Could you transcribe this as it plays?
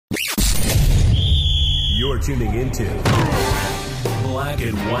You're tuning into Black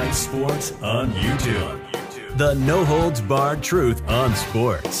and White Sports on YouTube. The no-holds-barred truth on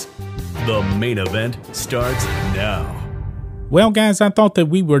sports. The main event starts now. Well, guys, I thought that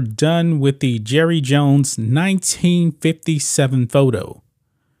we were done with the Jerry Jones 1957 photo.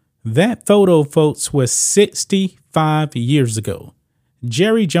 That photo, folks, was 65 years ago.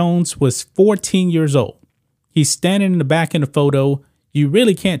 Jerry Jones was 14 years old. He's standing in the back in the photo. You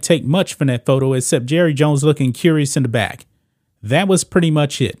really can't take much from that photo except Jerry Jones looking curious in the back. That was pretty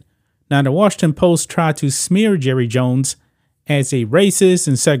much it. Now, the Washington Post tried to smear Jerry Jones as a racist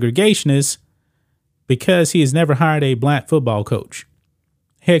and segregationist because he has never hired a black football coach.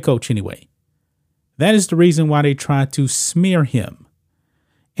 Head coach, anyway. That is the reason why they tried to smear him.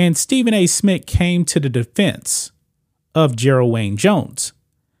 And Stephen A. Smith came to the defense of Gerald Wayne Jones.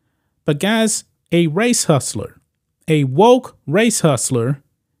 But guys, a race hustler, a woke race hustler,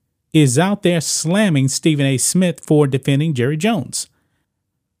 is out there slamming Stephen A. Smith for defending Jerry Jones.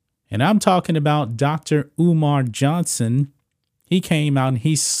 And I'm talking about Dr. Umar Johnson. He came out and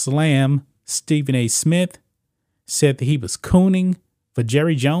he slammed Stephen A. Smith, said that he was cooning for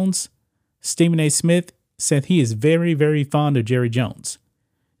Jerry Jones. Stephen A. Smith said he is very, very fond of Jerry Jones.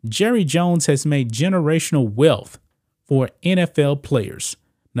 Jerry Jones has made generational wealth for NFL players.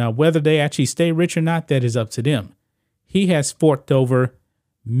 Now, whether they actually stay rich or not, that is up to them. He has forked over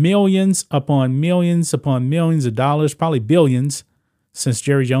millions upon millions upon millions of dollars, probably billions, since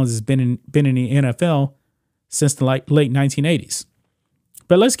Jerry Jones has been in the NFL since the late 1980s.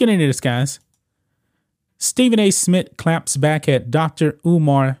 But let's get into this, guys. Stephen A. Smith claps back at Dr.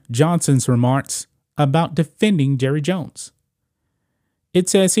 Umar Johnson's remarks about defending Jerry Jones. It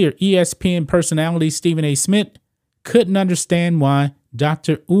says here, ESPN personality Stephen A. Smith couldn't understand why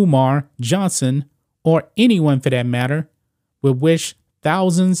Dr. Umar Johnson, or anyone for that matter, would wish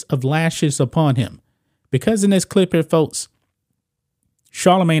thousands of lashes upon him. Because in this clip here, folks,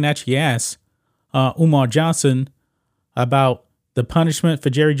 Charlamagne actually asked Umar Johnson about the punishment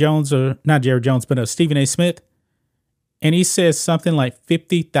for Jerry Jones, or not Jerry Jones, but Stephen A. Smith. And he says something like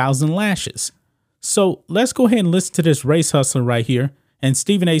 50,000 lashes. So let's go ahead and listen to this race hustler right here. And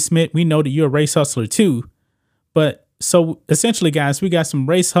Stephen A. Smith, we know that you're a race hustler too. But so essentially, guys, we got some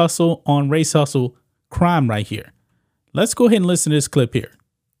race hustle on race hustle crime right here. Let's go ahead and listen to this clip here.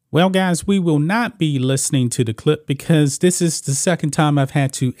 Well, guys, we will not be listening to the clip because this is the second time I've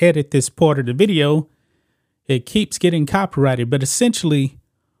had to edit this part of the video. It keeps getting copyrighted, but essentially,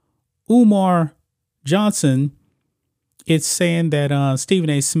 Umar Johnson is saying that Stephen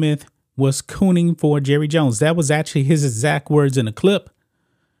A. Smith was cooning for Jerry Jones. That was actually his exact words in the clip.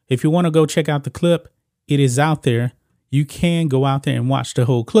 If you want to go check out the clip, it is out there. You can go out there and watch the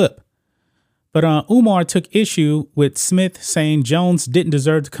whole clip. But Umar took issue with Smith saying Jones didn't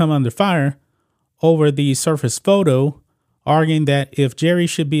deserve to come under fire over the surface photo, arguing that if Jerry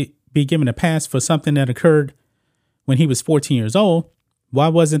should be given a pass for something that occurred when he was 14 years old, why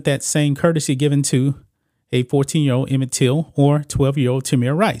wasn't that same courtesy given to a 14-year-old Emmett Till or 12-year-old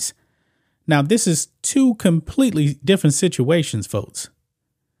Tamir Rice? Now, this is two completely different situations, folks.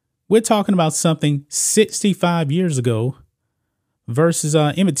 We're talking about something 65 years ago versus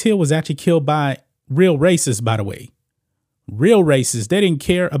Emmett Till was actually killed by real racists, by the way. Real racists. They didn't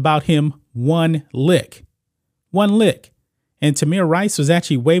care about him one lick. One lick. And Tamir Rice was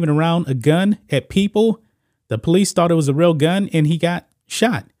actually waving around a gun at people. The police thought it was a real gun and he got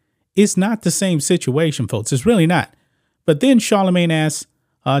shot. It's not the same situation, folks. It's really not. But then Charlamagne asked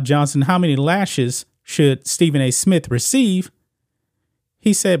Johnson how many lashes should Stephen A. Smith receive.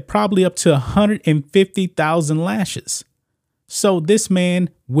 He said probably up to 150,000 lashes. So this man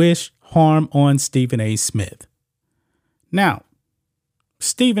wished harm on Stephen A. Smith. Now,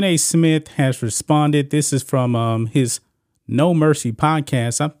 Stephen A. Smith has responded. This is from his No Mercy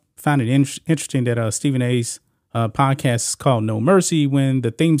podcast. I found it interesting that Stephen A.'s podcast is called No Mercy when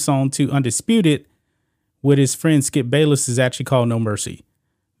the theme song to Undisputed with his friend Skip Bayless is actually called No Mercy.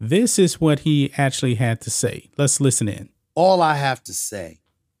 This is what he actually had to say. Let's listen in. All I have to say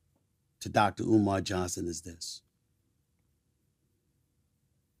to Dr. Umar Johnson is this.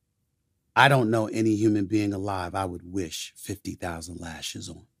 I don't know any human being alive I would wish 50,000 lashes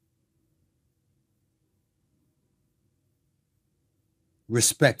on.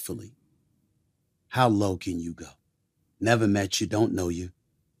 Respectfully, how low can you go? Never met you, don't know you.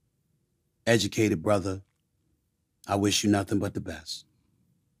 Educated brother, I wish you nothing but the best.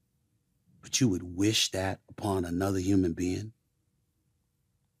 But you would wish that upon another human being?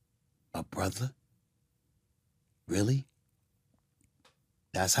 A brother? Really?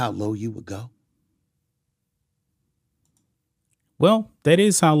 That's how low you would go? Well, that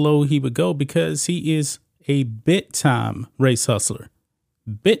is how low he would go because he is a big time race hustler.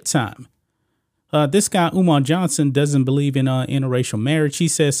 Big time. This guy, Umar Johnson, doesn't believe in interracial marriage. He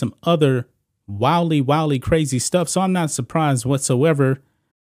says some other wildly crazy stuff. So I'm not surprised whatsoever.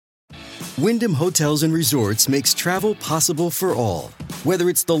 Wyndham Hotels and Resorts makes travel possible for all. Whether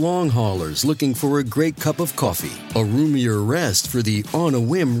it's the long haulers looking for a great cup of coffee, a roomier rest for the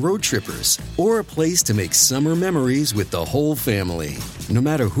on-a-whim road trippers, or a place to make summer memories with the whole family. No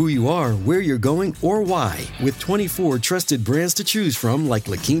matter who you are, where you're going, or why, with 24 trusted brands to choose from like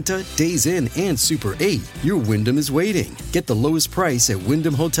La Quinta, Days Inn, and Super 8, your Wyndham is waiting. Get the lowest price at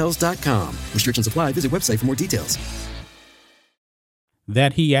WyndhamHotels.com. Restrictions apply. Visit website for more details.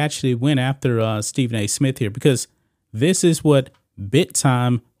 That he actually went after Stephen A. Smith here, because this is what big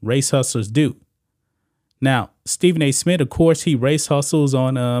time race hustlers do. Now, Stephen A. Smith, of course, he race hustles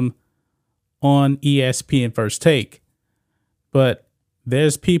on ESPN First Take, but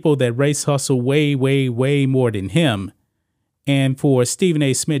there's people that race hustle way more than him. And for Stephen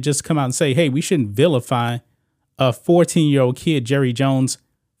A. Smith just to come out and say, hey, we shouldn't vilify a 14-year-old kid, Jerry Jones,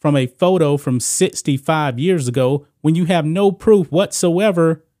 from a photo from 65 years ago, when you have no proof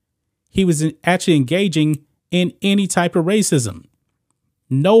whatsoever he was actually engaging in any type of racism.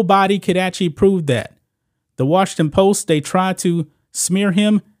 Nobody could actually prove that. The Washington Post, they tried to smear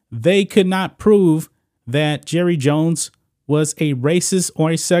him. They could not prove that Jerry Jones was a racist or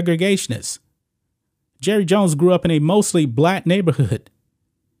a segregationist. Jerry Jones grew up in a mostly black neighborhood.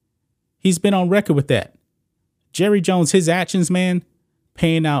 He's been on record with that. Jerry Jones, his actions, man,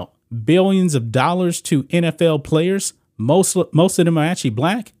 paying out billions of dollars to NFL players. Most of them are actually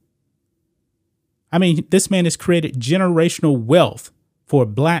black. I mean, this man has created generational wealth for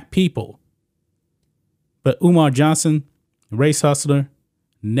black people. But Umar Johnson, race hustler,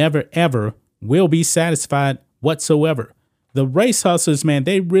 never ever will be satisfied whatsoever. The race hustlers, man,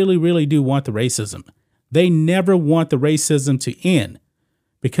 they really do want the racism. They never want the racism to end.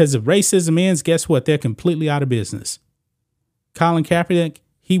 Because if racism ends, guess what? They're completely out of business. Colin Kaepernick,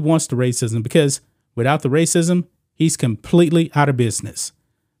 he wants the racism, because without the racism, he's completely out of business.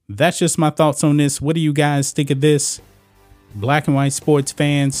 That's just my thoughts on this. What do you guys think of this? Black and white sports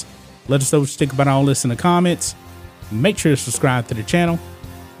fans, let us know what you think about all this in the comments. Make sure to subscribe to the channel,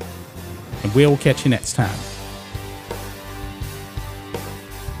 and we'll catch you next time.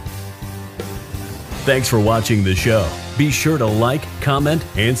 Thanks for watching the show. Be sure to like, comment,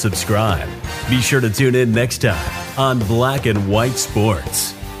 and subscribe. Be sure to tune in next time on Black and White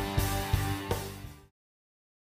Sports.